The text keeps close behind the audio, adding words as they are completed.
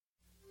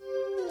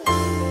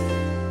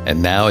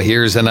And now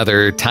here's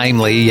another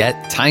timely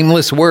yet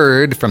timeless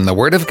word from the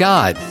Word of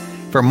God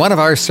from one of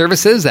our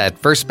services at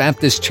First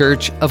Baptist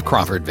Church of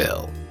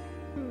Crawfordville.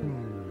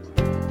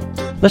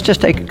 Let's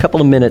just take a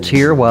couple of minutes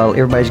here while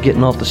everybody's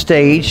getting off the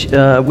stage.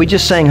 We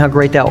just sang How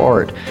Great Thou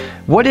Art.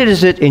 What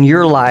is it in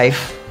your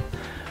life,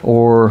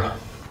 or,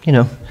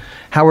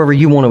 however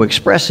you want to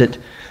express it,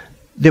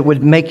 that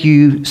would make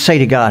you say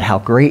to God, how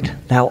great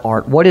thou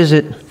art? What is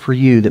it for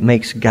you that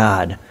makes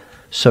God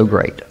so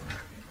great?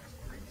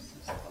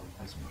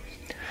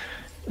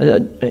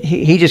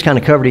 He just kind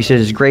of covered. He says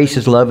His grace,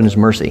 His love, and His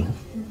mercy.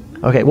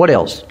 Okay, what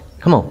else?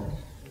 Come on.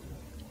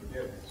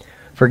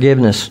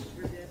 Forgiveness.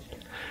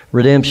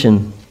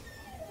 Redemption.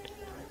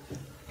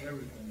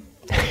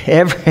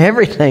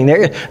 Everything.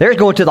 There's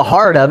going to the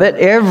heart of it.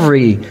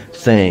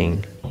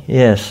 Everything.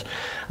 Yes.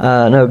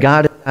 No,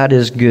 God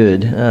is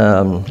good.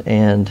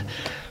 And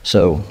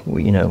so,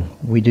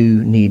 we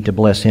do need to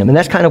bless Him. And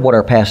that's kind of what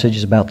our passage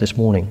is about this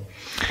morning.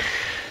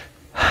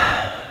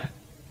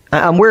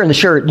 I'm wearing the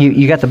shirt.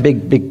 You got the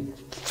big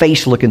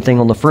face-looking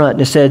thing on the front,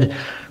 and it said,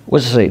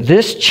 what does it say?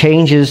 This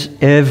changes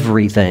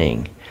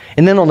everything.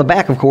 And then on the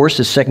back, of course,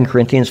 is 2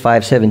 Corinthians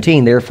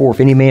 5:17. Therefore, if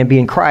any man be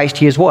in Christ,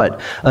 he is what?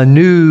 A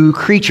new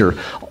creature.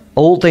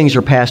 Old things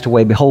are passed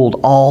away. Behold,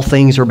 all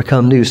things are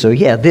become new. So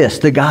yeah,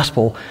 the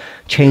gospel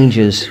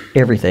changes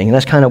everything. And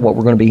that's kind of what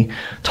we're going to be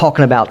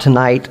talking about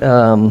tonight.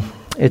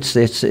 It's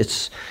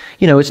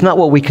not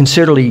what we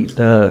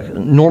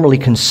normally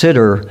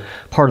consider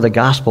part of the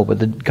gospel, but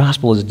the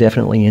gospel is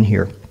definitely in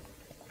here.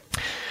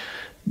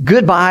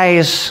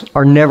 Goodbyes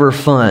are never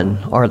fun,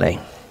 are they?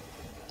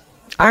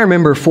 I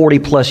remember 40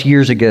 plus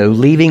years ago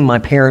leaving my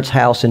parents'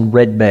 house in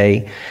Red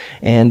Bay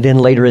and then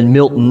later in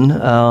Milton.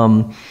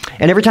 And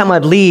every time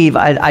I'd leave,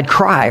 I'd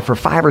cry for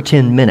 5 or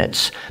 10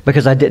 minutes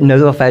because I didn't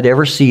know if I'd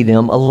ever see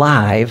them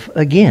alive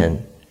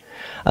again.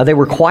 They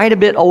were quite a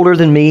bit older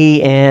than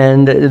me,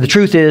 and the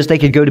truth is they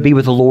could go to be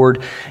with the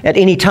Lord at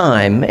any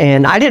time.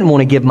 And I didn't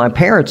want to give my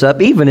parents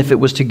up, even if it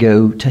was to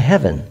go to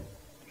heaven.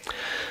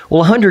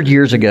 Well, 100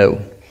 years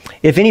ago,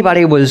 if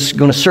anybody was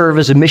going to serve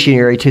as a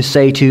missionary to,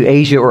 say, to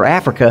Asia or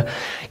Africa,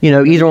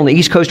 either on the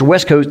East Coast or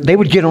West Coast, they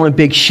would get on a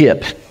big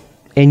ship.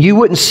 And you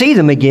wouldn't see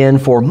them again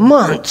for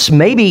months,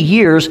 maybe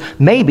years,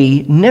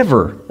 maybe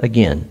never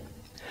again.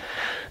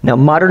 Now,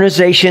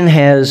 modernization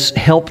has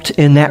helped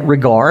in that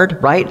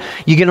regard, right?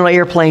 You get on an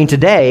airplane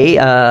today.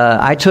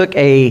 I took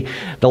the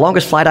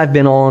longest flight I've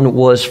been on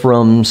was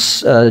from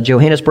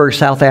Johannesburg,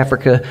 South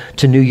Africa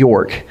to New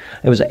York.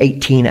 It was an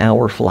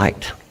 18-hour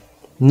flight.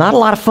 Not a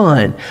lot of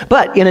fun,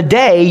 but in a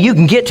day, you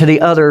can get to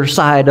the other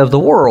side of the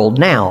world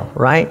now,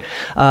 right?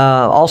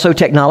 Also,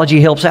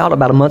 technology helps out.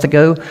 About a month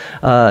ago,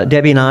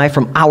 Debbie and I,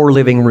 from our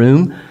living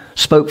room,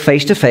 spoke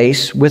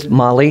face-to-face with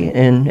Molly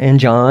and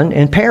John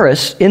and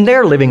Paris in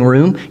their living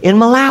room in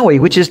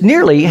Malawi, which is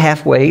nearly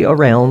halfway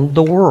around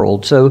the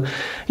world. So,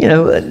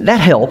 that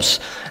helps.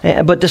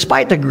 But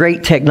despite the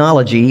great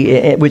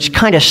technology, which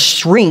kind of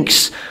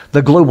shrinks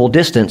the global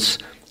distance,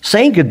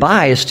 saying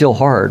goodbye is still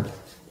hard.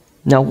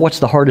 Now, what's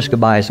the hardest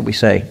goodbyes that we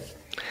say?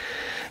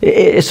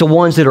 It's the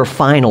ones that are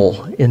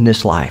final in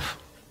this life.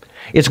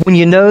 It's when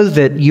you know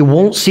that you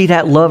won't see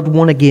that loved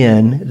one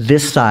again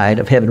this side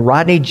of heaven.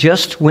 Rodney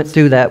just went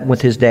through that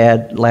with his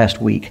dad last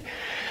week.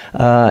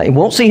 You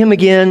won't see him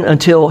again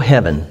until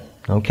heaven,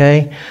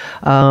 okay?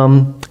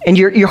 And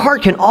your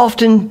heart can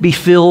often be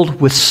filled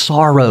with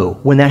sorrow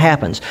when that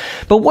happens.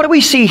 But what do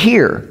we see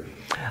here?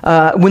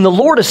 When the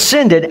Lord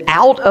ascended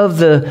out of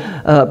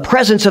the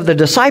presence of the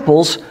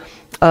disciples,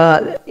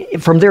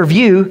 from their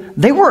view,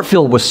 they weren't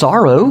filled with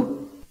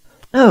sorrow.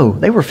 No,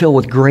 they were filled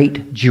with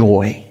great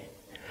joy.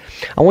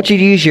 I want you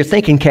to use your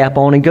thinking cap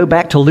on and go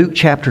back to Luke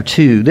chapter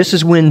 2. This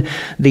is when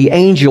the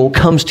angel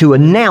comes to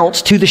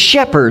announce to the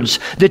shepherds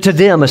that to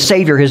them a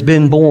Savior has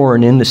been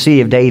born in the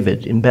city of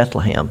David in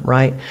Bethlehem,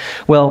 right?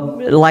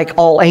 Well, like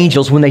all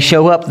angels, when they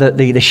show up,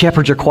 the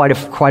shepherds are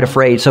quite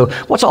afraid. So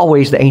what's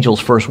always the angel's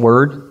first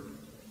word?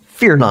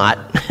 Fear not.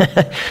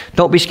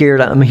 Don't be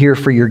scared. I'm here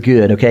for your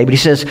good, okay? But he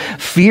says,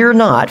 fear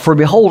not, for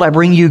behold, I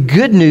bring you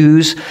good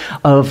news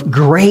of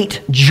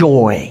great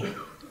joy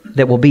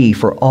that will be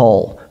for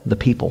all the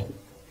people.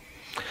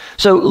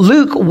 So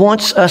Luke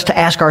wants us to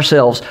ask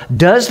ourselves,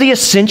 does the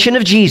ascension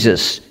of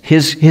Jesus,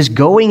 his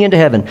going into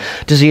heaven,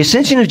 does the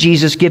ascension of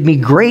Jesus give me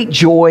great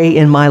joy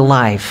in my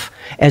life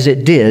as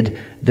it did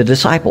the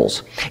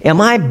disciples? Am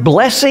I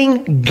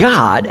blessing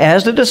God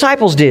as the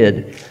disciples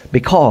did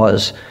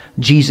because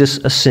Jesus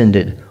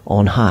ascended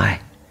on high?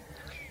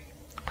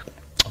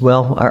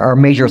 Well, our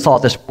major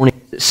thought this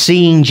morning,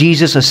 seeing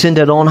Jesus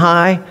ascended on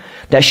high,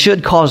 that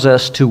should cause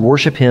us to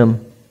worship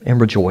Him and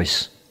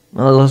rejoice.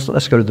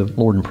 Let's go to the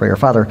Lord in prayer.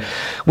 Father,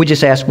 we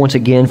just ask once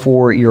again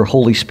for your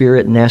Holy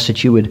Spirit and ask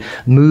that you would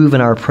move in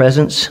our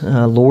presence,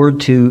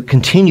 Lord, to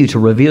continue to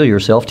reveal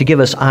yourself, to give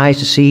us eyes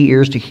to see,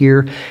 ears to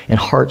hear, and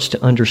hearts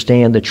to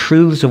understand the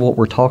truths of what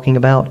we're talking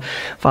about.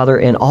 Father,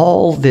 and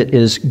all that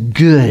is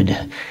good,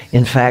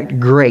 in fact,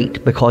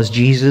 great, because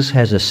Jesus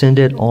has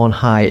ascended on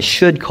high. It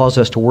should cause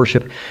us to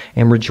worship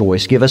and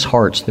rejoice. Give us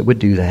hearts that would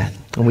do that.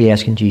 And we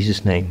ask in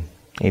Jesus' name.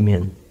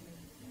 Amen.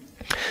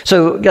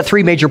 So we've got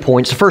three major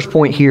points. The first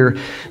point here,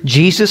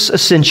 Jesus'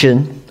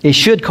 ascension, it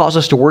should cause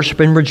us to worship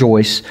and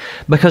rejoice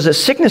because it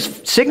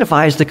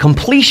signifies the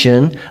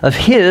completion of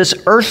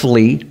his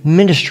earthly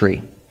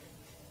ministry.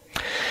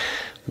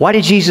 Why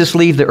did Jesus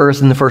leave the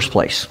earth in the first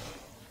place?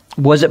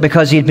 Was it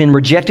because he had been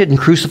rejected and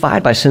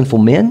crucified by sinful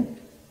men?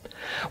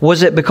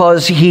 Was it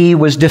because he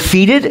was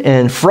defeated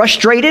and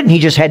frustrated and he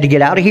just had to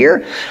get out of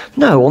here?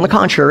 No, on the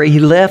contrary, he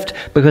left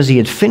because he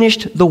had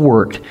finished the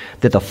work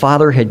that the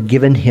Father had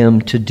given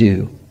him to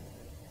do.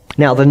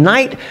 Now, the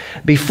night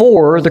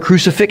before the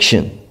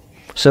crucifixion,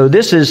 so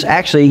this is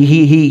actually,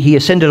 he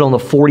ascended on the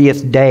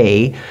 40th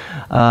day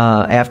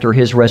after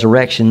his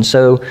resurrection.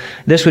 So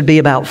this would be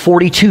about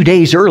 42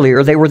 days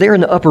earlier. They were there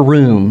in the upper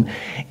room,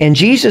 and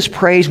Jesus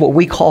prays what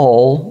we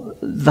call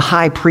the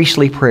high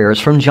priestly prayers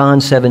from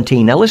John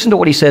 17. Now listen to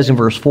what he says in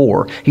verse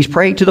 4. He's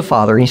praying to the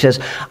Father, and he says,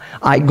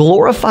 I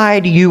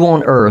glorified you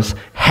on earth,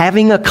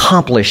 having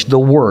accomplished the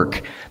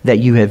work that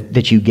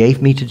you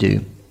gave me to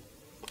do.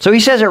 So he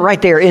says it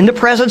right there in the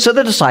presence of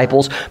the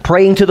disciples,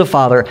 praying to the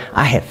Father,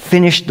 I have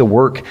finished the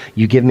work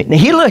you give me. Now,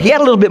 he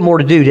had a little bit more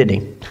to do,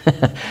 didn't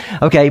he?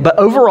 Okay, but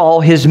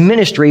overall, his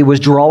ministry was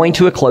drawing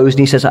to a close, and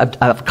he says,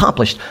 I've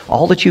accomplished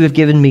all that you have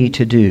given me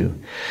to do.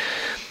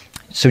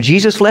 So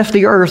Jesus left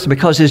the earth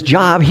because his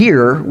job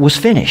here was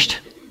finished.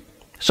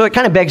 So it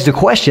kind of begs the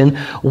question,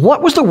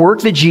 what was the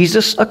work that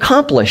Jesus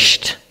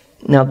accomplished?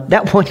 Now,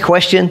 that one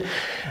question,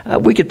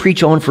 we could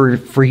preach on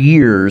for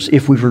years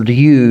if we were to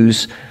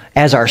use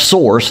as our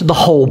source the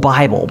whole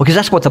Bible, because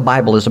that's what the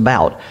Bible is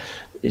about,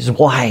 is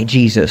why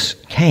Jesus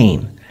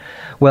came.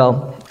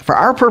 Well, for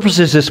our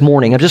purposes this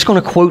morning, I'm just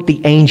going to quote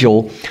the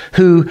angel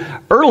who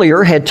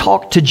earlier had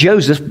talked to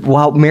Joseph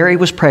while Mary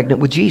was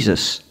pregnant with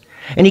Jesus.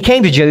 And he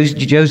came to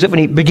Joseph and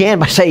he began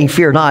by saying,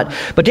 fear not.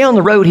 But down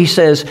the road he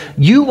says,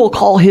 you will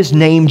call his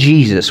name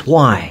Jesus.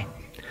 Why?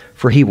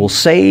 For he will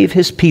save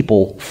his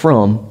people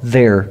from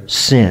their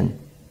sin.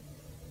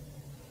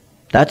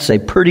 That's a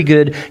pretty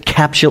good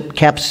how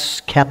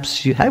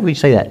do we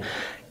say that?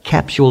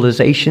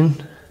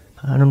 Capsulization?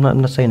 I'm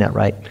not saying that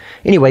right.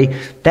 Anyway,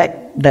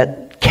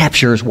 that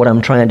captures what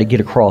I'm trying to get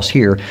across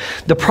here.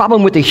 The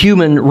problem with the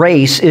human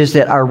race is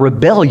that our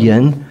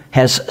rebellion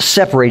has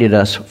separated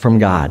us from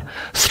God.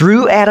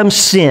 Through Adam's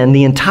sin,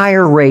 the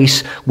entire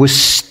race was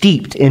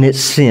steeped in its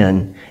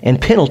sin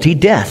and penalty,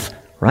 death,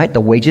 right?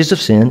 The wages of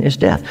sin is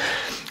death.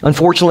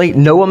 Unfortunately,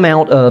 no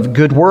amount of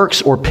good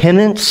works or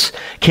penance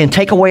can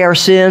take away our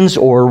sins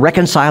or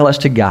reconcile us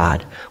to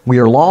God. We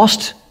are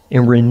lost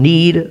and we're in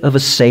need of a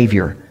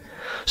Savior.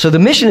 So the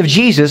mission of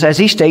Jesus, as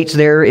he states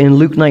there in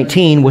Luke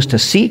 19, was to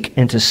seek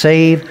and to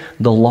save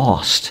the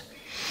lost.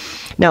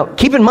 Now,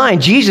 keep in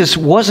mind, Jesus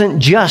wasn't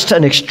just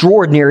an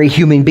extraordinary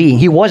human being.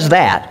 He was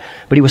that,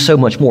 but he was so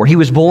much more. He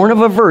was born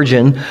of a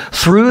virgin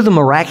through the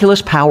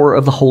miraculous power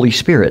of the Holy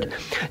Spirit.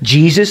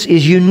 Jesus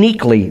is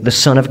uniquely the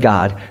Son of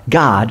God,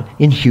 God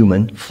in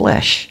human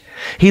flesh.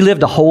 He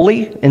lived a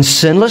holy and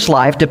sinless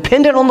life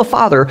dependent on the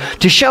Father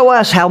to show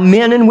us how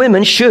men and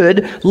women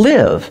should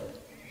live.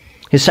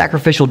 His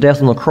sacrificial death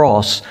on the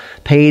cross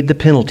paid the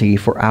penalty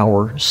for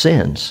our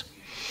sins.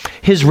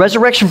 His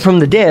resurrection from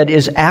the dead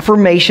is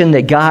affirmation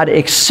that God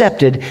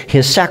accepted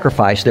his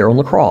sacrifice there on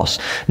the cross.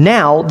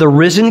 Now, the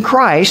risen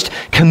Christ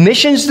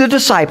commissions the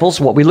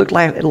disciples, what we looked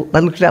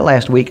at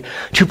last week,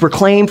 to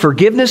proclaim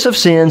forgiveness of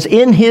sins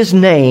in his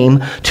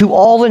name to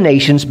all the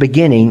nations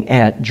beginning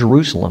at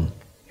Jerusalem.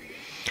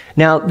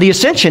 Now, the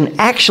ascension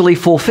actually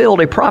fulfilled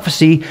a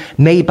prophecy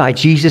made by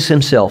Jesus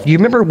himself. You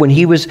remember when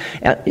he was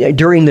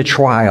during the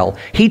trial,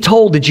 he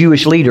told the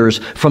Jewish leaders,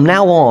 from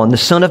now on, the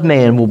Son of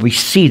Man will be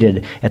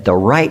seated at the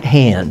right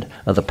hand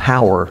of the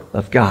power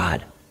of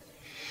God.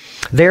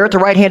 There at the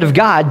right hand of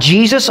God,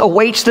 Jesus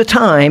awaits the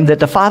time that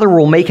the Father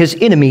will make his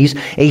enemies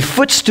a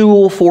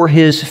footstool for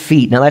his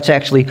feet. Now, that's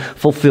actually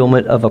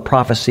fulfillment of a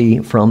prophecy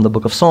from the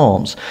book of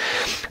Psalms.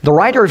 The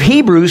writer of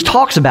Hebrews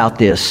talks about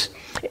this.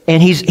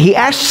 And he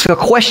asks a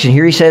question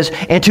here. He says,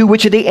 and to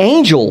which of the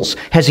angels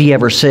has he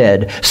ever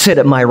said, sit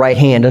at my right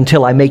hand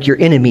until I make your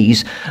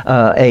enemies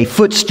a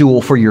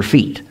footstool for your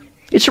feet?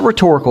 It's a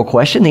rhetorical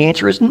question. The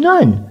answer is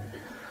none.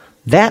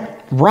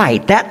 That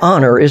right, that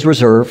honor is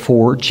reserved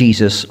for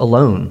Jesus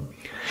alone.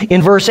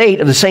 In verse 8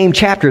 of the same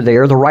chapter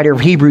there, the writer of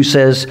Hebrews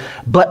says,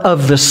 but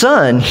of the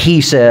Son, he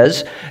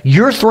says,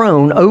 your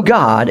throne, O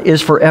God,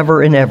 is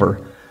forever and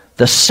ever.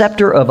 The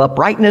scepter of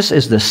uprightness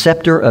is the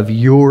scepter of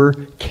your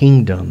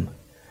kingdom.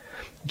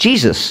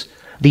 Jesus,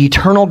 the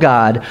eternal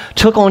God,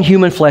 took on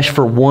human flesh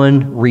for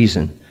one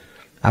reason,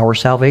 our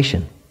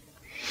salvation.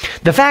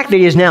 The fact that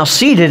he is now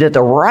seated at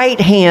the right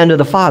hand of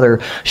the Father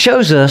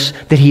shows us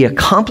that he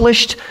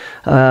accomplished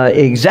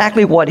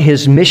exactly what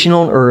his mission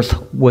on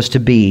earth was to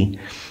be.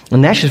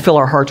 And that should fill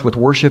our hearts with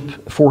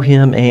worship for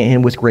him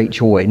and with great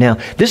joy. Now,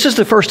 this is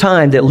the first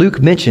time that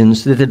Luke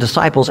mentions that the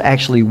disciples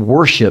actually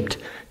worshiped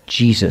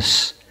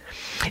Jesus.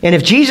 And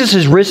if Jesus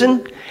is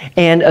risen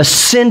and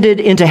ascended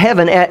into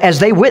heaven as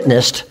they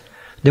witnessed,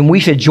 then we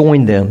should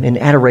join them in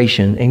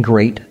adoration and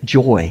great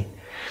joy.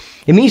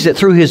 It means that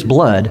through his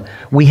blood,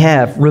 we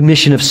have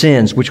remission of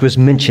sins, which was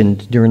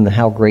mentioned during the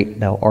How Great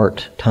Thou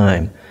Art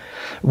time.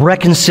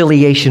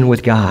 Reconciliation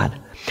with God.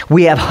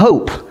 We have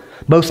hope,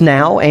 both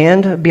now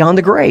and beyond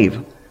the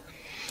grave.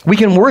 We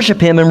can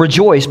worship him and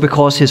rejoice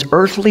because his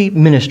earthly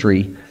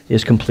ministry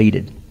is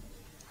completed.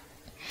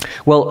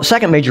 Well,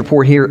 second major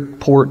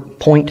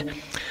point,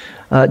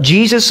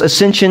 Jesus'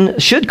 ascension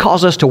should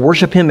cause us to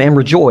worship him and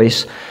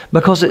rejoice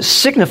because it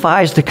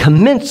signifies the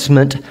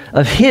commencement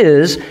of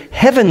his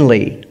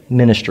heavenly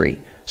ministry.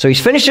 So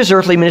he's finished his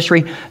earthly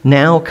ministry.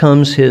 Now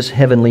comes his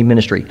heavenly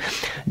ministry.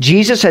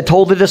 Jesus had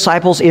told the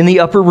disciples in the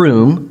upper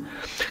room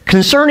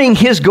concerning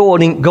his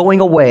going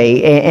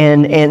away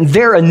and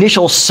their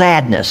initial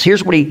sadness.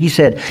 Here's what he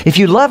said. If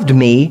you loved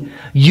me,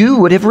 you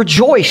would have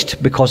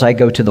rejoiced because I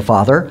go to the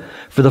Father,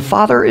 for the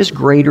Father is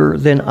greater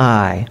than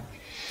I.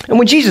 And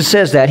when Jesus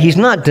says that, he's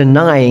not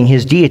denying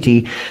his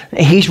deity.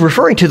 He's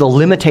referring to the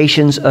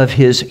limitations of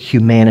his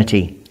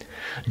humanity.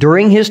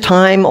 During his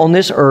time on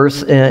this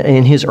earth,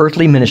 in his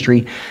earthly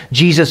ministry,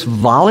 Jesus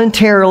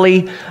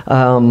voluntarily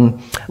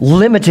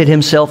limited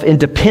himself in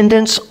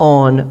dependence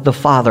on the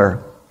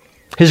Father.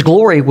 His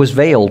glory was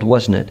veiled,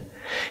 wasn't it?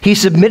 He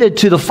submitted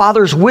to the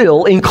Father's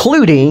will,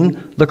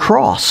 including the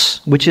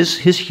cross, which is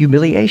his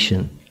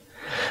humiliation.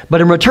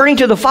 But in returning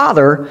to the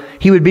Father,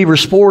 he would be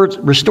restored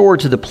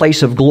to the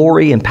place of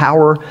glory and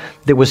power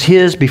that was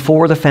his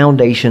before the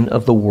foundation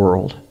of the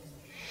world.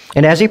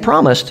 And as he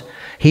promised,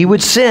 he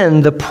would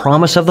send the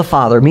promise of the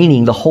Father,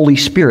 meaning the Holy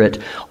Spirit,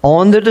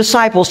 on the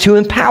disciples to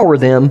empower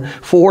them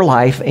for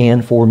life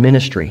and for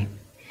ministry.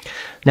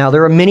 Now,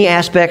 there are many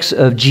aspects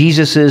of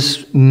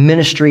Jesus'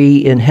 ministry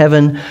in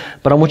heaven,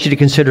 but I want you to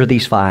consider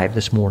these 5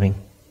 this morning.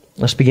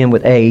 Let's begin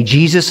with A.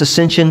 Jesus'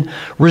 ascension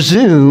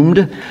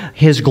resumed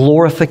his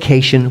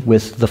glorification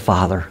with the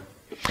Father.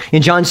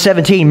 In John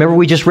 17, remember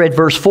we just read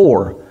verse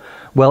 4.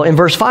 Well, in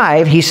verse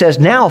 5, he says,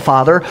 "Now,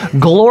 Father,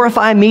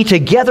 glorify me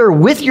together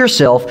with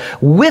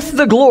yourself, with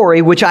the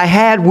glory which I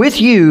had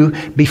with you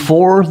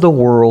before the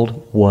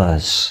world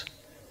was."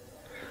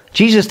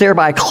 Jesus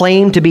thereby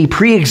claimed to be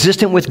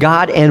pre-existent with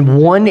God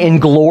and one in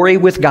glory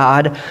with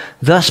God,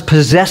 thus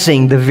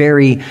possessing the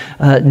very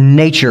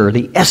nature,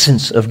 the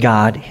essence of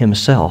God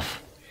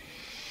himself.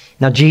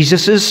 Now,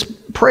 Jesus'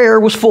 prayer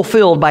was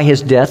fulfilled by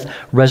his death,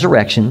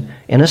 resurrection,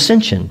 and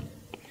ascension.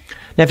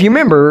 Now, if you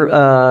remember,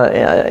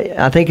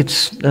 I think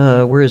it's,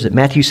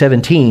 Matthew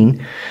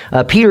 17,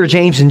 Peter,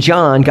 James, and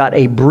John got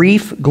a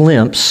brief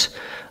glimpse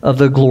of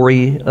the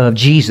glory of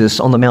Jesus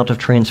on the Mount of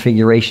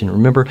Transfiguration.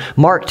 Remember,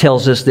 Mark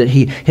tells us that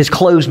his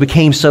clothes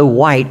became so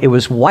white, it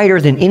was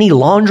whiter than any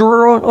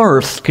launderer on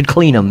earth could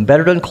clean them,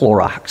 better than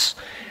Clorox.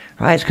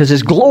 Right? It's because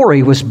his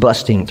glory was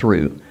busting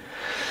through.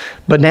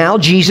 But now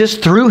Jesus,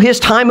 through his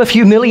time of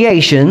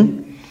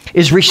humiliation,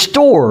 is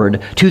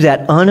restored to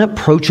that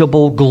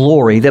unapproachable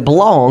glory that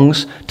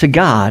belongs to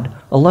God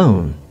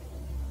alone.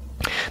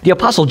 The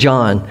Apostle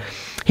John,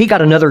 he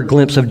got another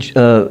glimpse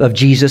of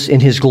Jesus in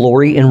his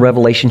glory in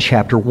Revelation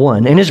chapter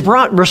 1. And his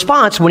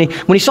response when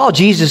he saw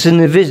Jesus in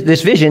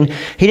this vision,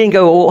 he didn't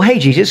go, "Oh, hey,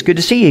 Jesus, good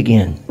to see you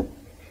again."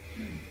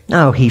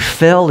 No, he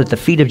fell at the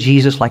feet of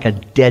Jesus like a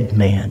dead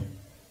man.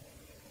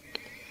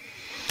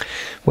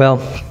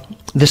 Well,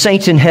 the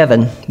saints in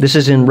heaven, this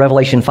is in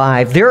Revelation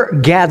 5, they're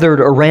gathered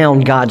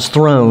around God's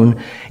throne.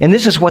 And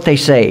this is what they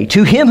say: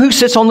 "To him who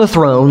sits on the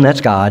throne,"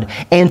 that's God,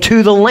 "and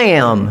to the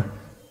Lamb,"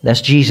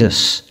 that's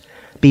Jesus,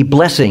 "be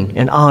blessing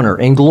and honor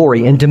and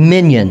glory and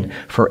dominion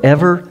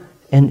forever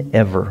and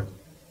ever."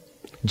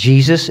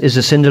 Jesus is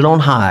ascended on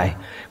high,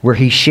 where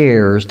he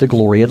shares the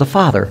glory of the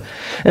Father.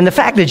 And the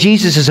fact that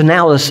Jesus is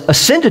now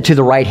ascended to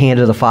the right hand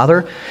of the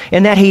Father,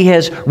 and that he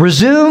has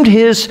resumed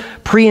his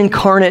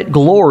pre-incarnate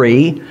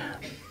glory,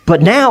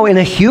 but now in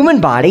a human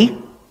body,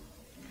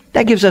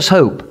 that gives us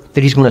hope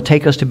that he's going to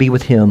take us to be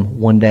with him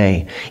one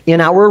day.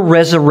 In our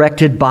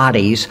resurrected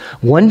bodies,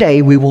 one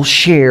day we will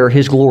share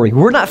his glory.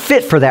 We're not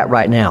fit for that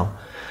right now.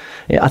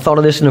 I thought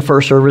of this in the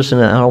first service,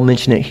 and I'll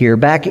mention it here.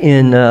 Back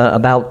in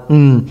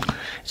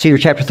it's either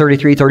chapter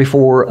 33,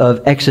 34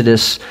 of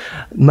Exodus,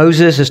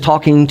 Moses is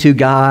talking to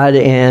God,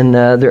 and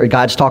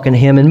God's talking to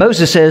him. And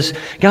Moses says,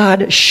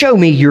 "God, show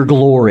me your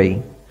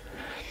glory."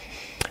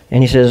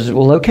 And he says,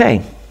 "Well,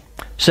 okay."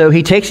 So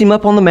he takes him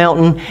up on the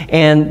mountain,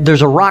 and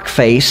there's a rock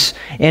face,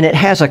 and it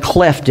has a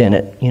cleft in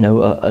it,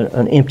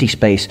 an empty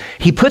space.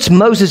 He puts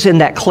Moses in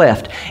that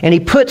cleft, and he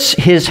puts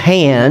his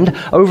hand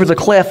over the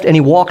cleft, and he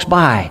walks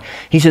by.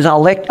 He says,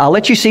 I'll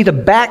let you see the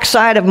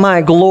backside of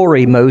my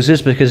glory,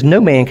 Moses, because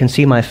no man can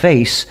see my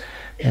face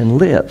and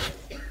live.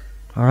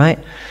 All right?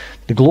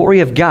 The glory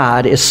of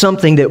God is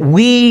something that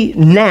we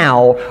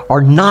now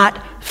are not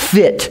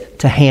fit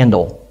to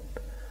handle.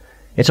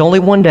 It's only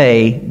one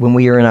day when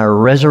we are in our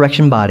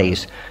resurrection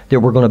bodies that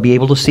we're going to be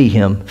able to see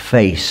him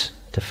face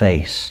to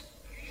face.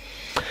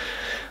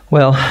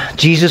 Well,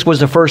 Jesus was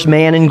the first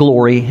man in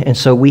glory, and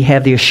so we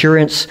have the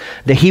assurance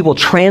that he will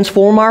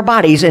transform our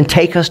bodies and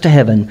take us to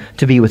heaven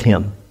to be with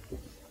him.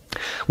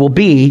 Well,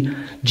 B,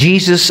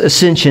 Jesus'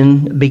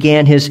 ascension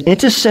began his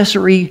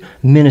intercessory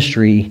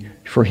ministry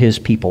for his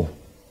people.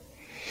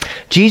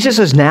 Jesus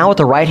is now at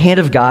the right hand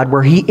of God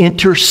where he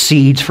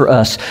intercedes for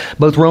us.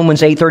 Both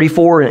Romans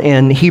 8:34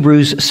 and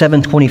Hebrews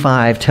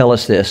 7:25 tell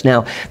us this.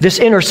 Now, this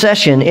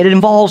intercession, it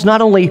involves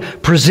not only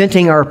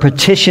presenting our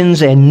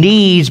petitions and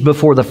needs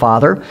before the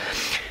Father,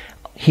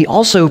 he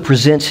also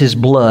presents his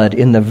blood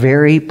in the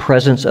very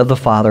presence of the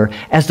Father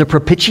as the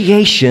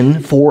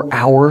propitiation for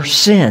our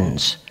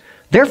sins.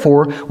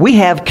 Therefore, we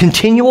have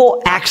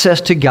continual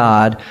access to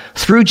God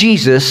through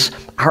Jesus,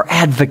 our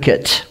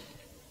advocate.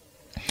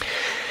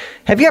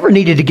 Have you ever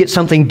needed to get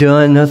something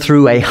done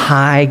through a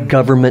high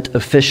government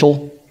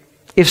official?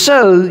 If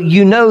so,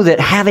 you know that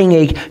having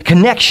a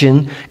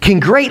connection can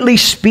greatly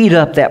speed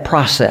up that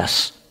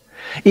process.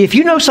 If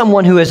you know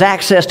someone who has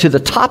access to the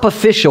top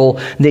official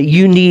that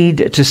you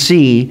need to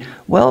see,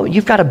 well,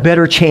 you've got a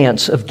better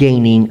chance of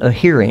gaining a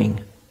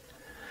hearing.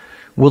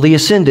 Well, the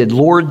ascended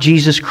Lord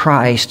Jesus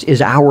Christ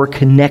is our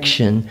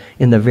connection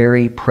in the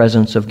very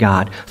presence of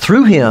God.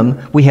 Through him,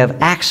 we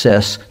have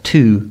access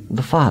to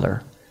the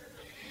Father.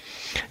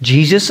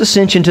 Jesus'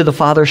 ascension to the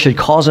Father should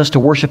cause us to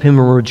worship him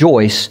and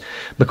rejoice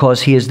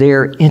because he is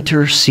there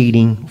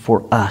interceding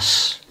for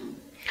us.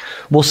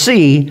 We'll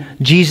see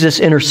Jesus'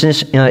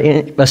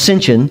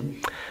 ascension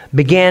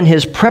began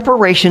his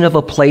preparation of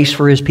a place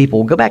for his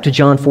people. Go back to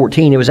John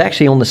 14. It was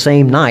actually on the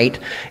same night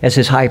as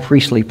his high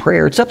priestly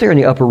prayer. It's up there in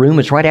the upper room.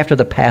 It's right after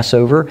the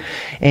Passover.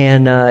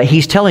 And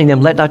he's telling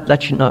them, let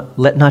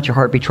not your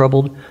heart be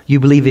troubled. You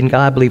believe in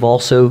God, believe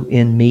also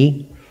in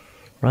me.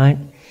 Right?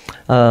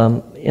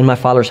 In my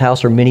Father's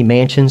house are many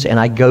mansions, and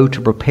I go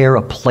to prepare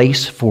a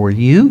place for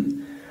you.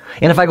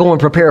 And if I go and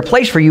prepare a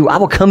place for you, I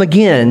will come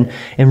again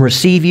and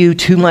receive you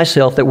to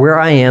myself, that where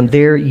I am,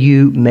 there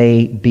you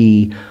may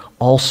be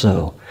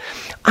also.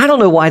 I don't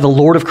know why the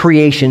Lord of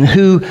creation,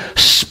 who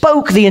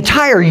spoke the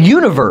entire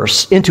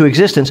universe into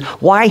existence,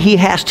 why he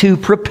has to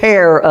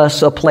prepare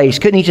us a place.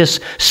 Couldn't he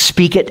just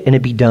speak it and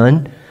it'd be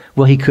done?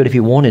 Well, he could if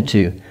he wanted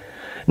to.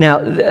 Now,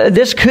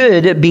 this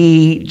could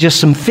be just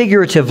some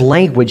figurative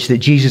language that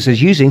Jesus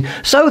is using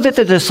so that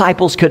the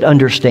disciples could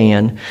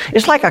understand.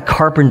 It's like a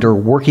carpenter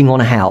working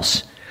on a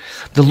house.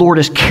 The Lord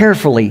is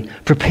carefully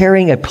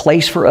preparing a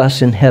place for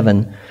us in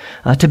heaven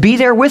to be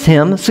there with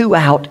him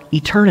throughout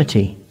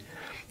eternity.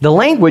 The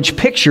language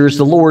pictures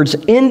the Lord's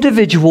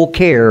individual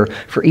care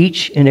for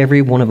each and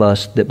every one of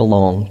us that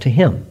belong to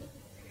him.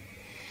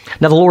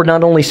 Now, the Lord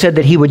not only said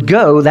that he would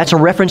go, that's a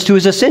reference to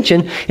his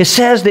ascension, it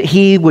says that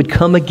he would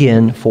come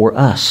again for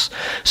us.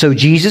 So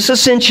Jesus'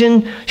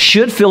 ascension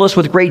should fill us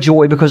with great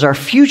joy because our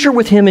future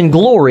with him in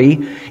glory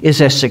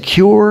is as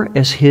secure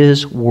as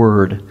his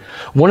word.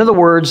 One of the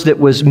words that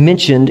was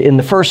mentioned in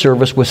the first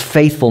service was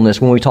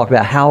faithfulness when we talked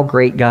about how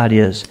great God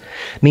is.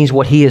 It means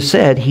what he has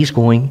said he's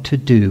going to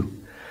do.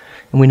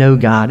 And we know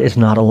God is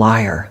not a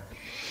liar.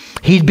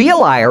 He'd be a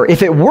liar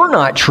if it were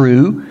not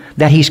true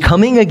that he's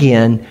coming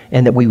again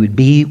and that we would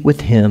be with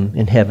him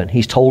in heaven.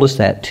 He's told us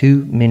that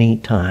too many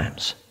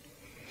times.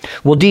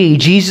 Well,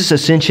 Jesus'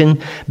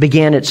 ascension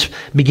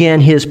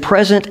began his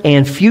present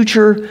and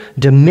future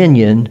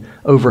dominion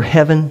over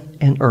heaven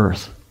and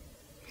earth.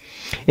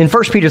 In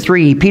 1 Peter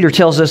 3, Peter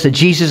tells us that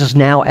Jesus is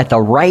now at the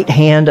right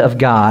hand of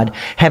God,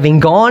 having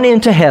gone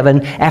into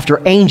heaven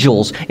after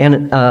angels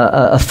and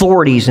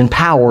authorities and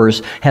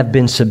powers have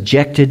been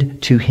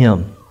subjected to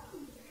him.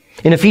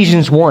 In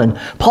Ephesians 1,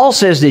 Paul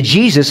says that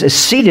Jesus is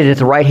seated at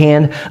the right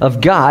hand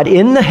of God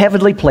in the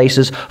heavenly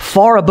places,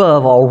 far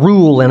above all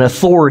rule and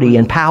authority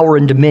and power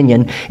and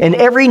dominion, and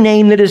every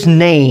name that is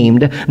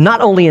named,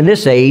 not only in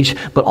this age,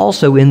 but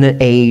also in the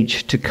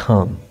age to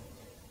come.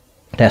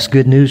 That's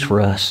good news for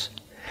us.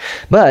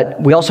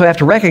 But we also have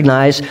to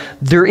recognize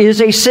there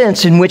is a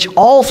sense in which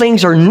all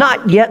things are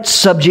not yet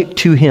subject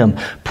to him.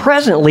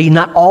 Presently,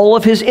 not all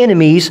of his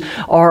enemies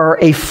are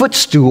a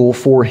footstool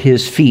for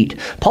his feet.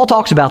 Paul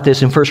talks about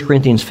this in 1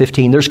 Corinthians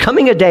 15. There's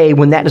coming a day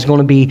when that is going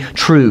to be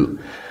true.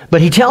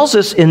 But he tells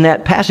us in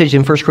that passage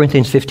in 1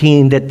 Corinthians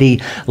 15 that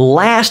the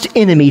last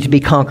enemy to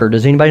be conquered,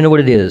 does anybody know what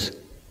it is?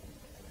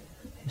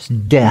 It's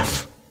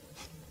death.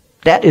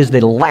 That is the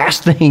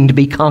last thing to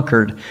be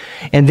conquered.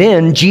 And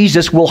then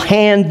Jesus will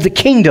hand the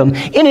kingdom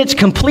in its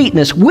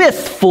completeness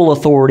with full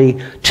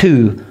authority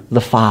to the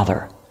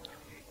Father.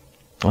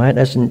 All right,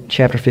 that's in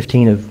chapter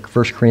 15 of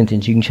 1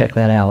 Corinthians. You can check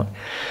that out.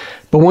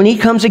 But when he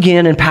comes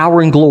again in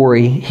power and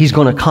glory, he's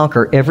going to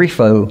conquer every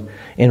foe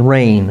and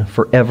reign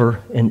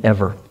forever and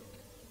ever.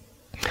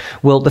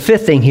 Well, the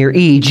fifth thing here,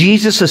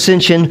 Jesus'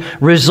 ascension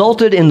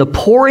resulted in the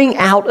pouring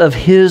out of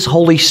his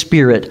Holy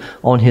Spirit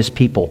on his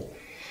people.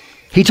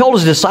 He told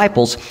his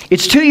disciples,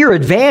 it's to your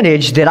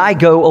advantage that I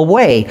go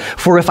away.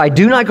 For if I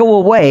do not go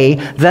away,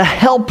 the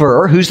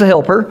Helper, who's the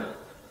Helper?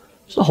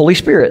 It's the Holy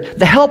Spirit.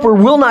 The Helper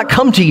will not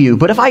come to you,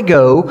 but if I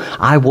go,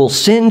 I will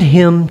send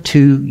him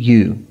to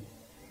you.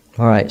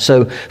 All right,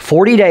 so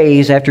 40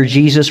 days after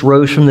Jesus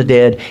rose from the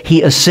dead,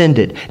 he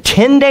ascended.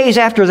 10 days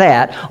after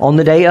that, on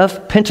the day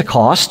of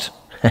Pentecost,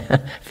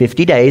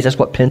 50 days, that's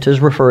what Penta is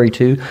referring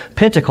to.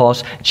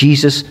 Pentecost,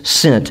 Jesus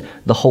sent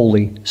the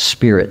Holy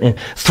Spirit. And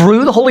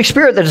through the Holy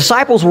Spirit, the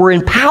disciples were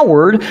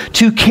empowered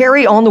to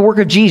carry on the work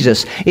of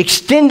Jesus,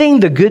 extending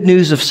the good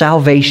news of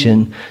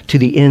salvation to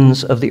the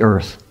ends of the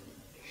earth.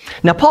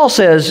 Now, Paul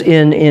says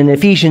in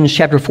Ephesians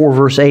chapter 4,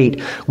 verse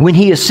 8, when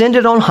he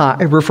ascended on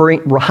high,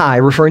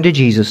 referring to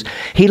Jesus,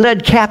 he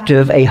led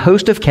captive a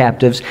host of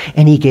captives,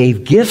 and he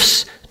gave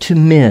gifts to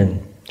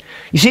men.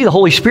 You see, the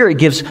Holy Spirit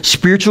gives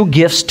spiritual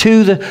gifts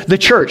to the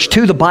church,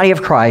 to the body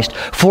of Christ,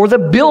 for the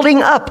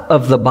building up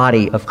of the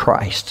body of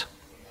Christ.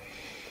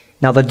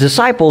 Now, the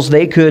disciples,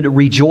 they could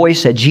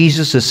rejoice at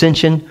Jesus'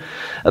 ascension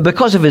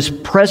because of his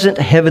present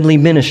heavenly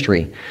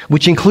ministry,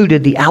 which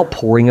included the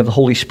outpouring of the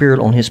Holy Spirit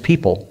on his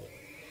people.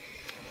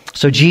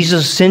 So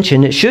Jesus'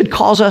 ascension, it should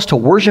cause us to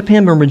worship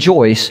him and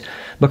rejoice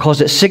because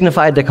it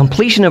signified the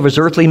completion of his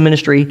earthly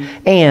ministry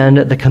and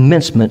the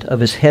commencement of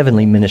his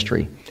heavenly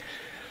ministry.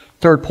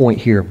 Third point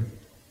here.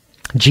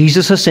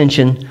 Jesus'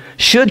 ascension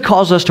should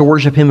cause us to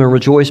worship him and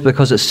rejoice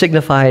because it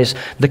signifies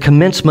the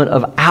commencement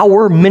of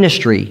our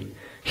ministry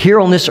here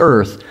on this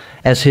earth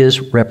as his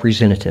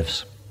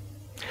representatives.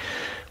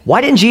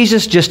 Why didn't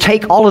Jesus just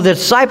take all of the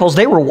disciples?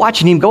 They were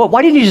watching him go up.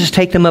 Why didn't he just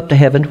take them up to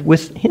heaven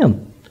with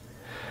him?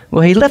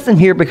 Well, he left them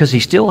here because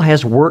he still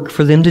has work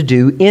for them to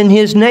do in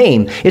his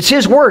name. It's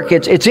his work.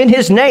 It's in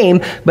his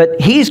name, but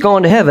he's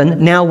gone to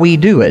heaven. Now we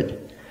do it.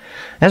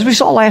 As we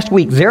saw last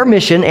week, their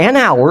mission and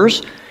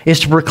ours is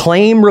to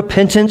proclaim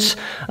repentance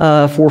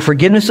for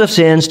forgiveness of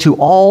sins to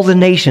all the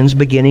nations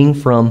beginning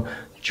from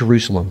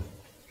Jerusalem.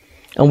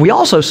 And we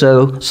also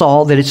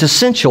saw that it's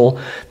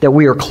essential that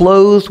we are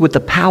clothed with the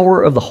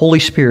power of the Holy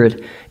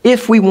Spirit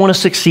if we want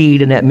to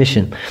succeed in that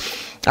mission.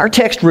 Our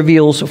text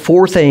reveals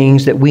 4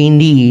 things that we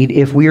need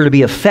if we are to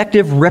be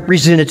effective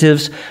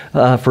representatives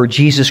for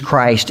Jesus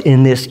Christ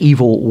in this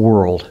evil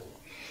world.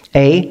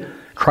 A,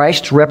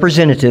 Christ's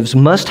representatives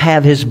must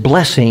have his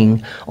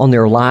blessing on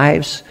their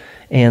lives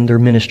and their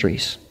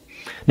ministries.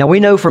 Now we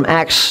know from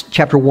Acts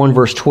chapter 1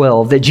 verse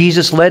 12 that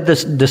Jesus led the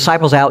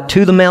disciples out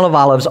to the Mount of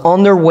Olives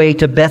on their way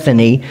to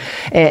Bethany,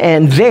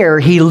 and there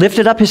he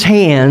lifted up his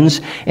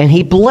hands and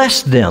he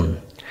blessed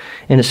them.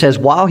 And it says,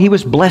 while he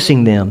was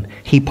blessing them,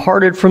 he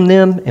parted from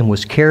them and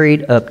was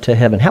carried up to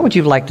heaven. How would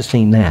you have liked to have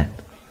seen that?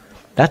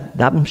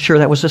 I'm sure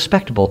that was a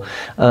spectacle.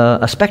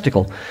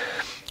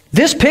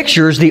 This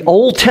pictures the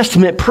Old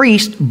Testament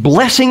priest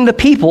blessing the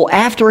people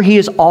after he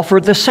has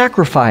offered the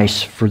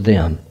sacrifice for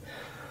them.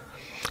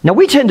 Now,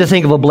 we tend to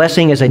think of a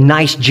blessing as a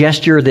nice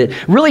gesture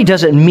that really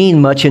doesn't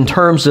mean much in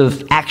terms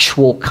of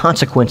actual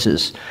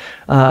consequences.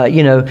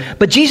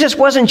 But Jesus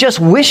wasn't just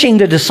wishing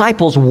the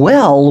disciples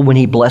well when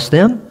he blessed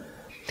them.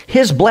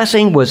 His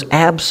blessing was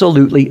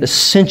absolutely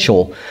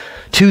essential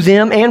to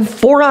them and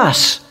for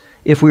us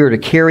if we are to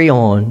carry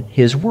on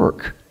his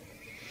work.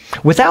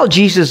 Without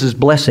Jesus'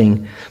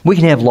 blessing, we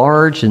can have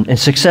large and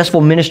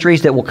successful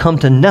ministries that will come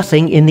to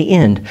nothing in the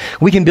end.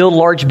 We can build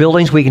large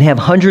buildings. We can have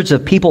hundreds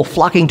of people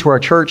flocking to our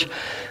church.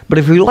 But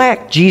if we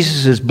lack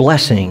Jesus'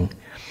 blessing,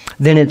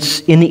 then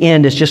in the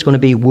end, it's just going to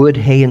be wood,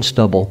 hay, and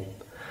stubble.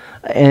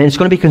 And it's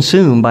going to be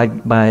consumed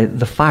by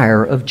the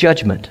fire of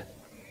judgment.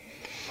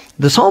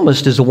 The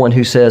psalmist is the one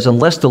who says,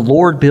 unless the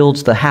Lord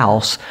builds the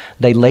house,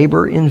 they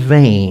labor in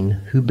vain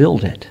who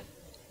build it.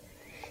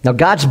 Now,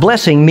 God's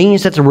blessing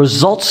means that the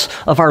results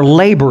of our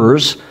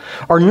labors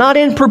are not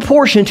in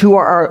proportion to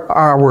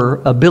our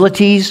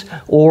abilities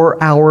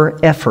or our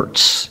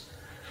efforts.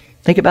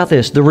 Think about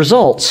this. The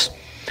results,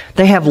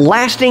 they have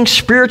lasting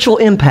spiritual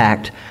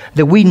impact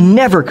that we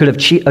never could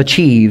have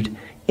achieved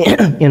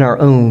in our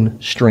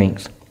own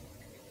strength.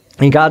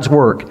 In God's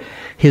work,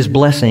 his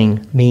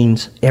blessing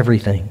means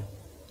everything.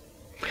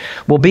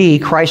 Well, B,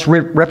 Christ's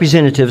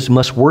representatives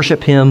must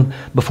worship him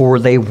before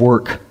they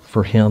work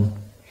for him.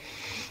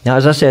 Now,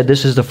 as I said,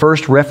 this is the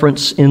first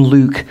reference in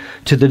Luke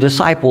to the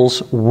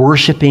disciples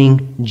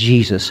worshiping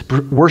Jesus.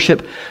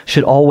 Worship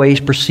should always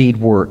precede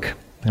work.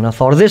 And I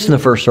thought of this in the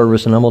first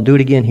service, and I'm going to do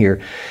it again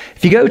here.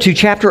 If you go to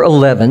chapter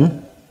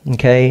 11,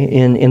 okay,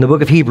 in the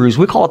book of Hebrews,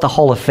 we call it the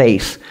Hall of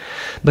Faith,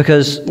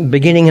 because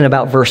beginning in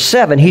about verse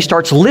 7, he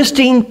starts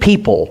listing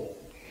people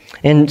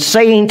and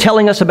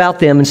telling us about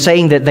them and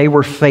saying that they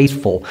were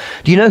faithful.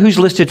 Do you know who's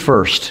listed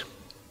first?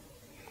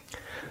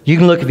 You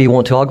can look if you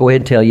want to. I'll go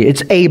ahead and tell you.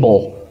 It's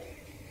Abel.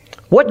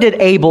 What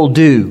did Abel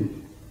do?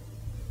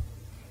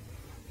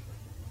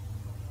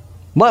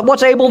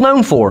 What's Abel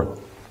known for?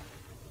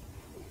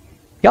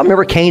 Y'all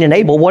remember Cain and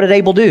Abel. What did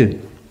Abel do?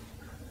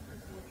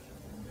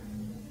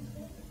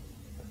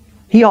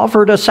 He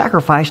offered a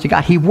sacrifice to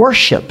God. He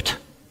worshiped.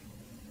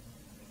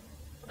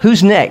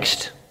 Who's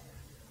next?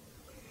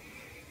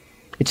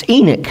 It's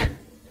Enoch.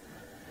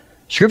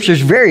 Scripture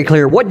is very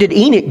clear. What did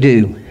Enoch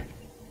do?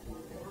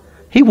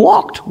 He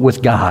walked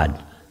with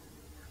God.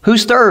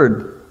 Who's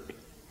third?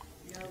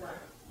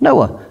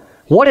 Noah.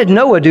 What did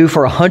Noah do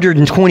for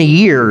 120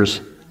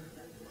 years?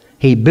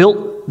 He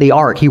built the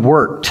ark. He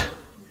worked.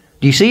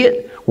 Do you see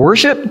it?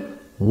 Worship,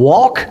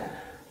 walk,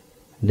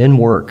 then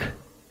work.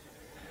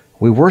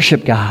 We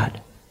worship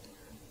God.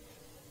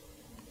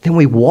 Then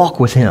we walk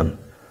with him.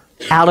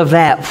 Out of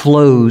that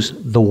flows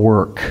the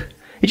work.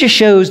 It just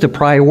shows the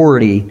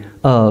priority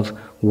of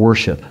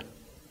worship.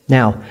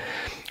 Now,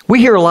 we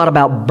hear a lot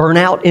about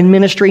burnout in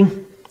ministry.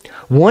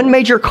 One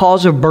major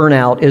cause of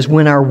burnout is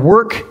when our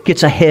work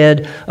gets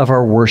ahead of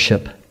our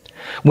worship.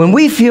 When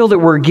we feel that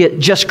we're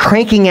just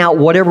cranking out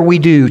whatever we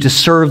do to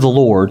serve the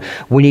Lord,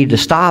 we need to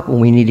stop and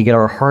we need to get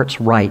our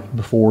hearts right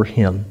before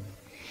Him.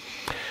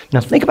 Now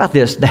think about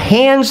this. The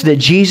hands that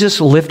Jesus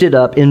lifted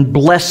up in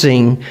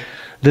blessing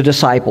the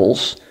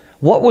disciples,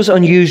 what was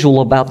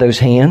unusual about those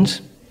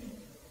hands?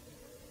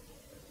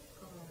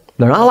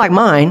 They're not like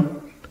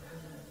mine.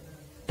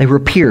 They were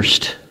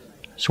pierced.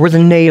 It's where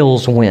the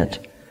nails went.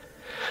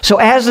 So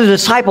as the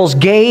disciples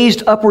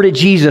gazed upward at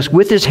Jesus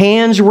with His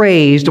hands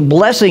raised,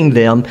 blessing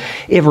them,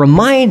 it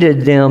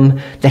reminded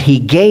them that He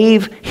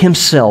gave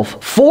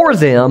Himself for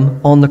them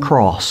on the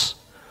cross.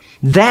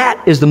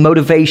 That is the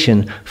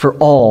motivation for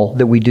all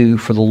that we do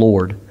for the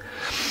Lord.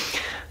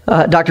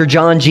 Dr.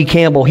 John G.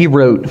 Campbell, he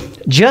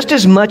wrote, "Just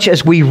as much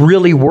as we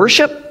really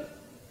worship,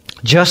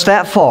 just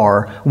that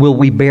far will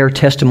we bear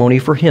testimony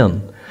for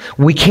Him.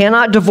 We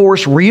cannot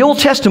divorce real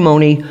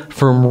testimony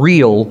from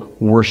real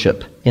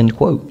worship." End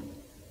quote.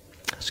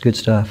 That's good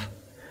stuff.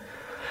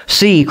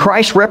 C,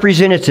 Christ's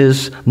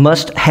representatives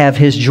must have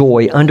His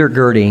joy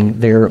undergirding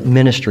their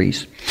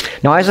ministries.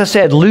 Now, as I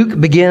said, Luke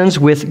begins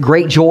with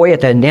great joy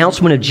at the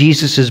announcement of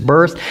Jesus'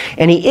 birth,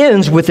 and he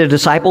ends with the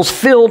disciples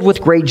filled with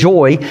great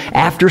joy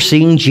after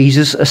seeing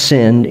Jesus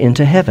ascend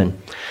into heaven.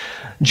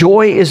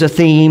 Joy is a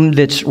theme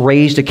that's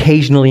raised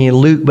occasionally in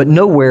Luke, but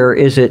nowhere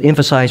is it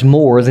emphasized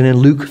more than in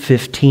Luke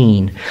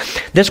 15.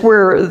 That's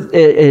where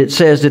it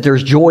says that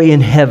there's joy in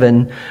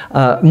heaven,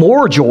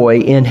 more joy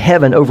in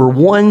heaven over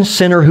one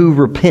sinner who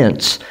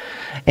repents.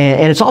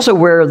 And it's also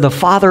where the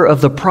father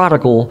of the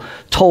prodigal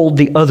told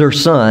the other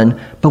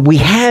son, "But we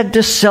had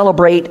to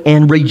celebrate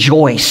and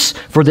rejoice,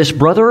 for this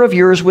brother of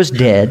yours was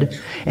dead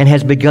and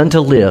has begun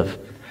to live.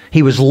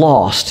 He was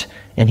lost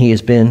and he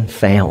has been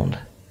found."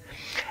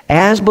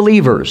 As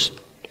believers,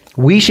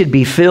 we should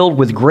be filled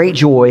with great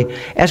joy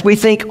as we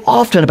think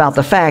often about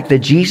the fact that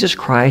Jesus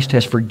Christ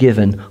has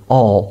forgiven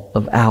all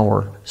of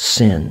our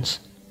sins.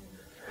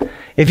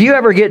 If you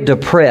ever get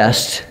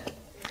depressed,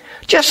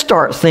 just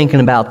start thinking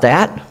about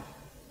that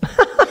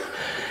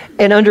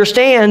and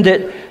understand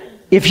that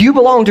if you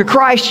belong to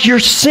Christ, your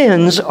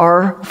sins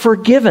are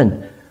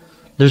forgiven.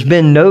 There's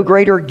been no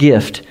greater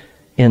gift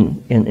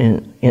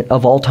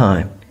of all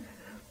time.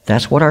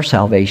 That's what our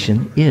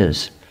salvation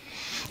is.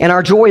 And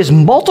our joy is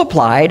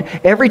multiplied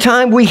every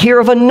time we hear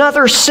of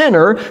another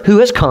sinner who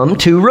has come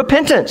to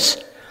repentance.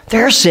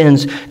 Their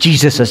sins,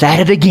 Jesus has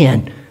added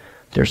again.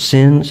 Their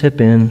sins have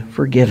been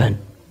forgiven.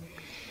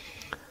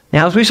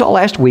 Now, as we saw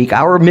last week,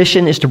 our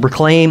mission is to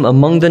proclaim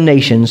among the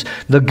nations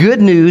the good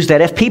news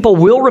that if people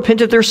will repent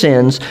of their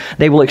sins,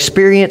 they will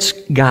experience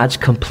God's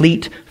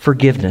complete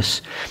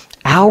forgiveness.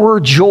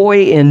 Our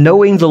joy in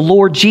knowing the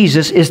Lord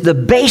Jesus is the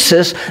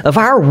basis of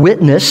our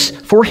witness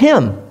for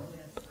Him.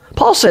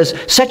 Paul says,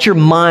 set your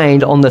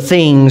mind on the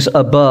things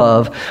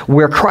above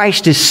where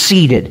Christ is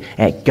seated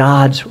at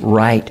God's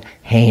right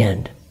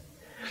hand.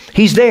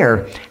 He's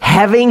there,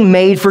 having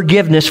made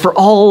forgiveness for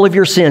all of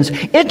your sins,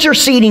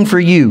 interceding for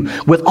you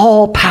with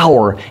all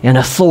power and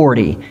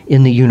authority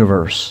in the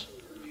universe.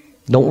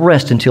 Don't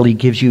rest until He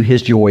gives you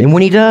His joy. And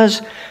when He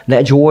does,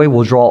 that joy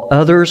will draw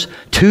others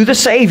to the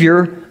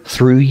Savior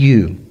through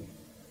you.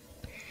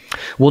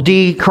 Well,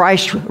 D,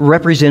 Christ's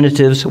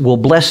representatives will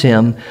bless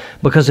Him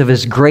because of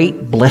His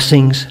great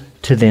blessings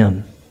to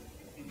them.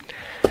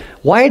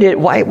 Why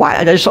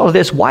I just saw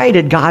this. Why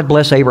did God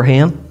bless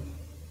Abraham?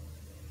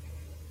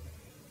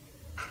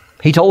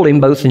 He told him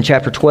both in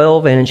chapter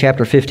 12 and in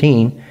chapter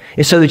 15,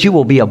 it's so that you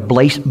will be a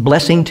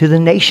blessing to the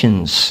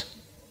nations.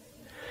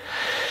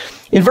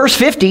 In verse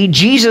 50,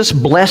 Jesus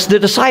blessed the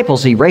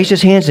disciples. He raised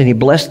His hands and He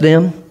blessed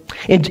them.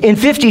 In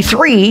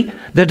 53,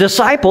 the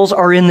disciples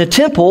are in the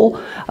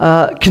temple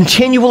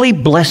continually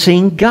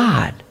blessing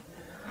God.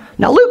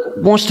 Now, Luke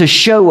wants to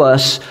show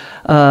us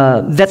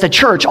that the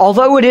church,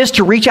 although it is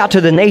to reach out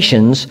to the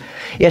nations,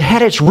 it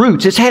had its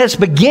roots, it had its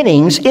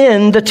beginnings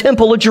in the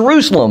Temple of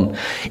Jerusalem.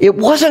 It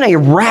wasn't a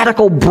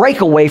radical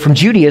breakaway from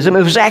Judaism.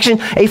 It was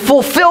actually a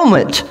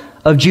fulfillment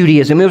of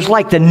Judaism. It was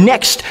like the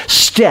next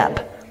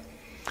step.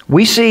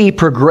 We see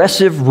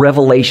progressive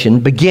revelation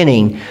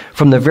beginning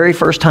from the very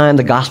first time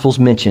the gospel's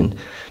mentioned.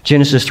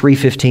 Genesis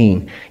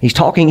 3:15.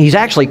 He's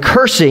actually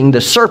cursing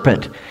the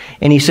serpent.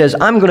 And he says,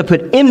 I'm going to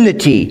put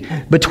enmity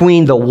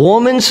between the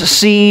woman's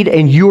seed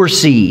and your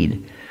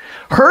seed.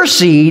 Her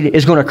seed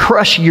is going to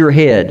crush your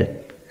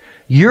head.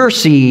 Your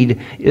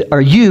seed,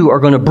 or you are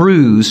going to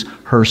bruise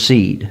her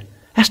seed.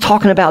 That's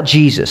talking about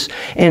Jesus.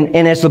 And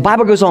as the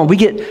Bible goes on, we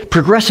get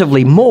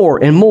progressively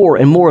more and more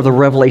and more of the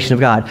revelation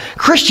of God.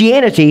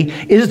 Christianity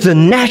is the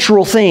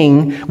natural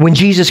thing when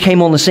Jesus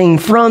came on the scene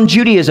from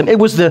Judaism. It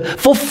was the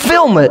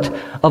fulfillment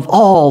of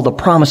all the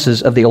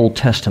promises of the Old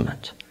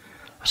Testament.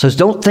 So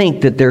don't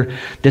think that they're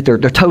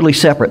totally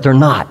separate. They're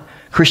not.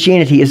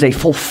 Christianity is a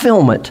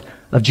fulfillment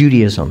of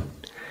Judaism.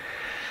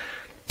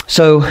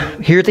 So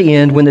here at the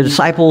end, when the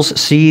disciples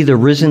see the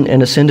risen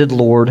and ascended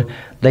Lord,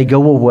 they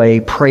go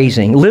away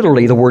praising.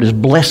 Literally, the word is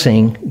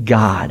blessing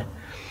God.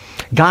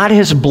 God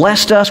has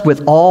blessed us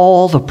with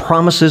all the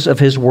promises of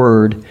His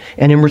Word,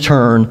 and in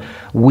return,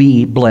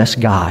 we bless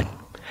God.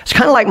 It's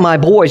kind of like my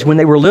boys when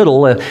they were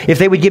little. If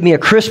they would give me a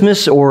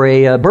Christmas or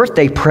a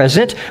birthday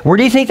present, where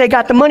do you think they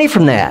got the money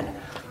from that?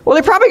 Well,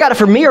 they probably got it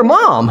from me or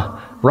Mom,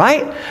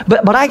 right?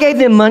 But I gave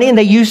them money and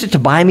they used it to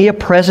buy me a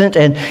present,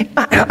 and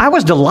I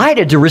was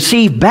delighted to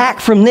receive back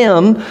from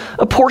them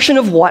a portion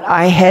of what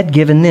I had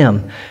given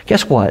them.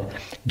 Guess what?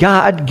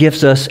 God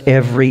gives us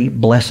every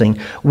blessing.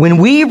 When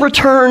we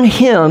return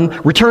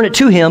it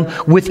to Him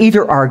with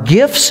either our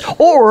gifts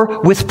or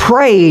with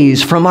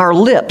praise from our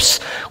lips,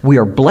 we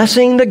are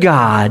blessing the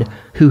God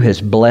who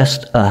has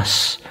blessed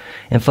us.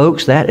 And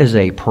folks, that is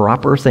a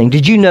proper thing.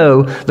 Did you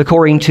know,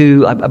 according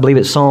to, I believe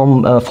it's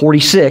Psalm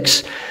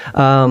 46,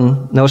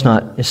 no, it's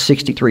not, it's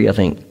 63, I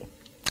think,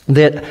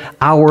 that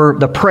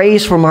the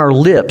praise from our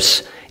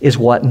lips is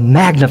what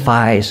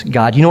magnifies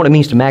God. You know what it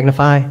means to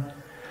magnify?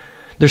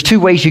 There's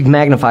two ways you can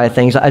magnify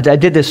things. I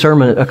did this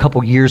sermon a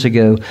couple years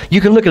ago.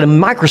 You can look at a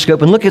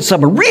microscope and look at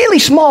something really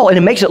small, and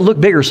it makes it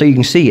look bigger so you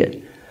can see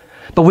it.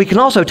 But we can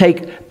also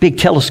take big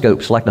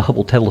telescopes like the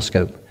Hubble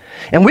telescope,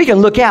 and we can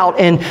look out,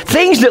 and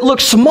things that look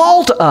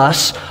small to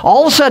us,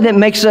 all of a sudden it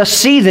makes us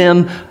see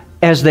them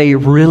as they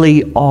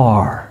really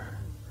are.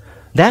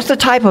 That's the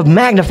type of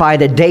magnify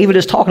that David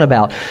is talking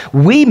about.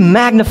 We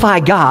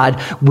magnify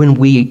God when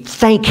we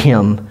thank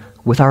Him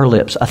with our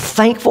lips. A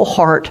thankful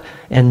heart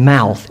and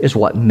mouth is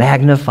what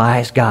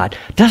magnifies God.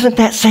 Doesn't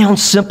that sound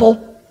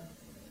simple?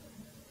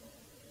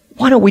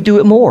 Why don't we do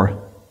it more?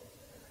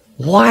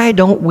 Why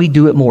don't we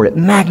do it more? It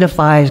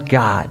magnifies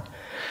God.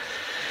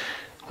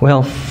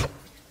 Well,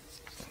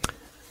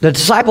 the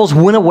disciples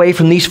went away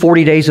from these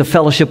 40 days of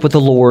fellowship with the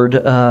Lord,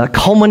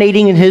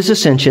 culminating in His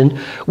ascension,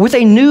 with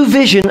a new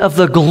vision of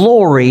the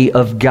glory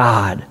of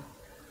God.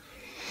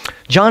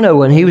 John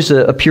Owen, he was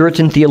a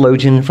Puritan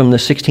theologian from the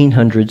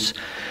 1600s.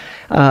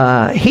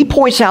 He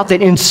points out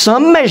that in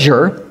some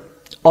measure,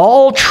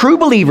 all true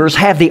believers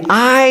have the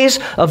eyes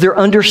of their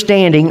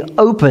understanding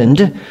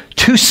opened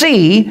to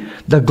see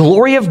the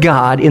glory of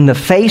God in the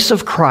face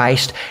of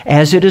Christ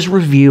as it is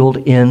revealed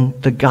in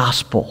the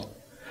gospel.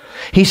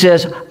 He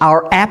says,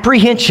 our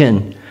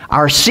apprehension,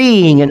 our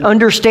seeing and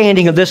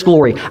understanding of this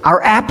glory,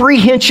 our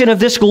apprehension of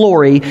this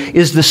glory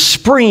is the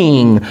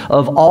spring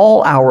of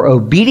all our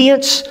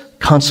obedience,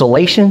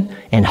 consolation,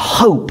 and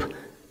hope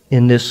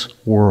in this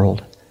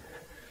world.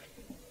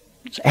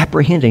 It's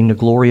apprehending the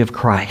glory of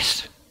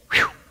Christ.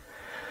 Whew.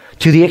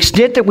 To the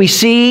extent that we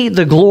see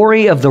the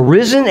glory of the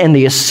risen and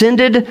the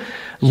ascended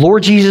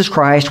Lord Jesus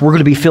Christ, we're going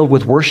to be filled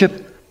with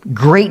worship,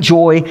 great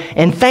joy,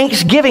 and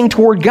thanksgiving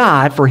toward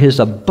God for His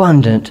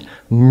abundant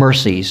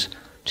mercies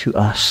to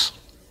us.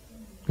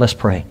 Let's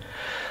pray.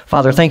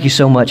 Father, thank you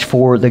so much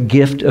for the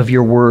gift of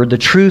your word. The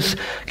truth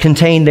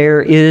contained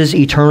there is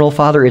eternal,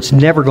 Father. It's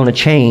never going to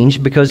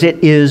change because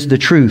it is the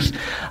truth.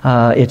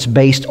 It's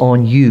based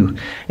on you.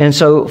 And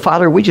so,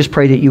 Father, we just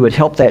pray that you would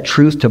help that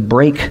truth to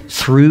break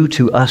through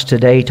to us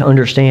today, to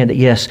understand that,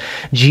 yes,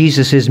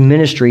 Jesus'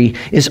 ministry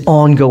is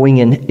ongoing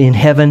in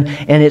heaven,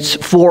 and it's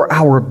for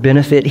our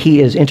benefit.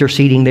 He is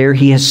interceding there.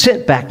 He has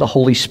sent back the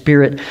Holy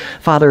Spirit,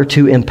 Father,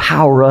 to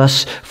empower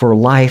us for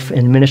life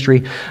and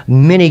ministry.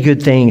 Many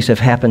good things have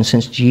happened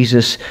since Jesus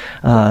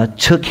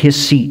took His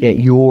seat at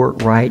your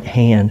right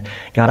hand.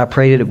 God, I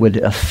pray that it would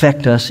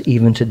affect us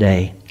even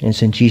today. And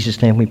it's in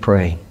Jesus' name we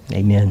pray.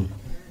 Amen.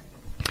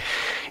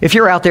 If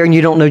you're out there and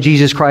you don't know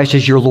Jesus Christ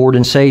as your Lord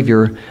and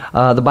Savior,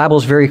 the Bible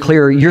is very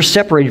clear. You're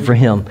separated from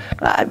Him.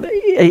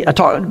 I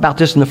talked about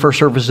this in the first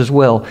service as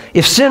well.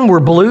 If sin were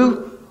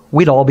blue,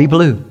 we'd all be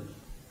blue.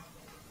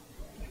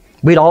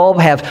 We'd all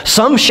have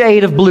some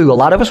shade of blue. A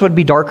lot of us would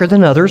be darker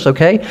than others,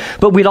 okay?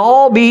 But we'd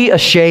all be a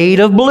shade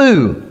of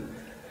blue.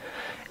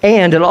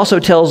 And it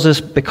also tells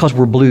us, because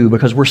we're blue,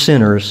 because we're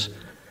sinners,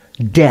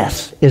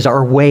 death is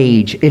our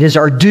wage. It is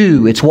our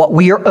due. It's what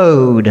we are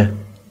owed.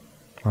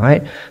 All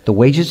right? The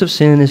wages of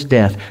sin is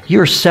death.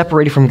 You are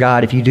separated from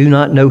God if you do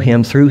not know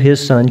Him through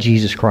His Son,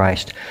 Jesus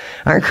Christ.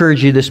 I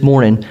encourage you this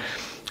morning,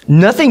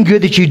 nothing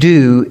good that you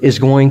do is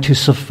going to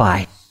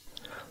suffice.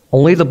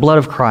 Only the blood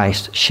of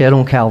Christ shed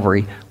on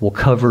Calvary will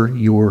cover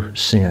your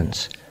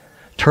sins.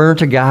 Turn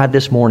to God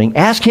this morning.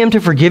 Ask Him to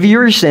forgive you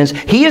your sins.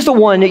 He is the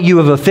one that you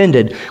have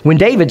offended. When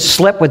David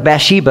slept with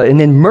Bathsheba and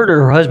then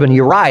murdered her husband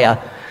Uriah,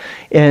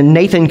 and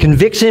Nathan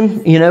convicts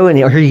him, and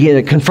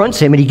he confronts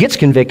him and he gets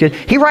convicted,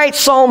 he writes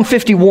Psalm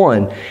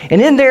 51.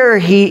 And in there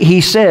he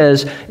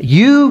says,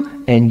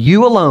 "You and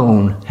you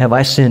alone have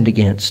I sinned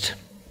against."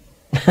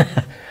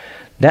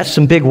 That's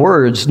some big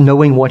words,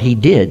 knowing what he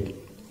did.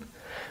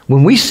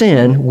 When we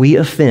sin, we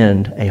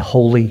offend a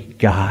holy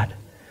God.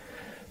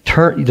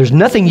 There's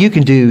nothing you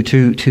can do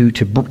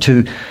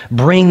to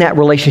bring that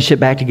relationship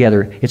back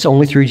together. It's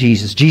only through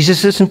Jesus.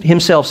 Jesus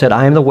Himself said,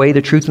 "I am the way,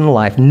 the truth, and the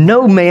life.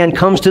 No man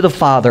comes to the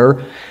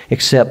Father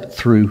except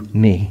through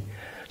me."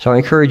 So I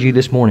encourage you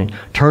this morning,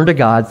 turn to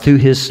God through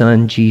His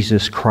Son,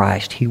 Jesus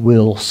Christ. He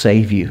will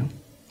save you.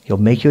 He'll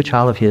make you a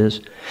child of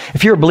His.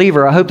 If you're a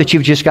believer, I hope that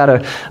you've just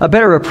got a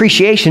better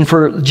appreciation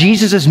for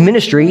Jesus'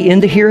 ministry in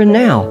the here and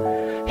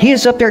now. He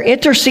is up there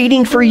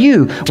interceding for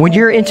you. When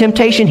you're in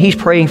temptation, He's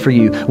praying for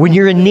you. When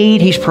you're in need,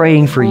 He's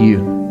praying for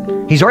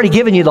you. He's already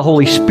given you the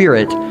Holy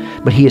Spirit,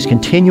 but He is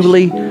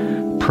continually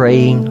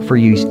praying for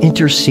you. He's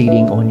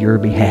interceding on your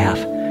behalf.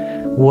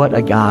 What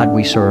a God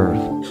we serve.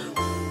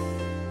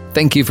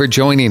 Thank you for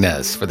joining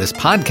us for this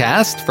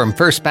podcast from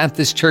First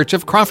Baptist Church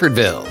of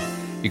Crawfordville.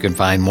 You can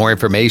find more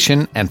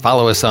information and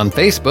follow us on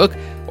Facebook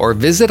or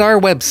visit our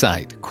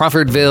website,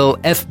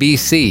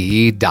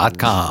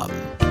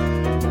 crawfordvillefbc.com.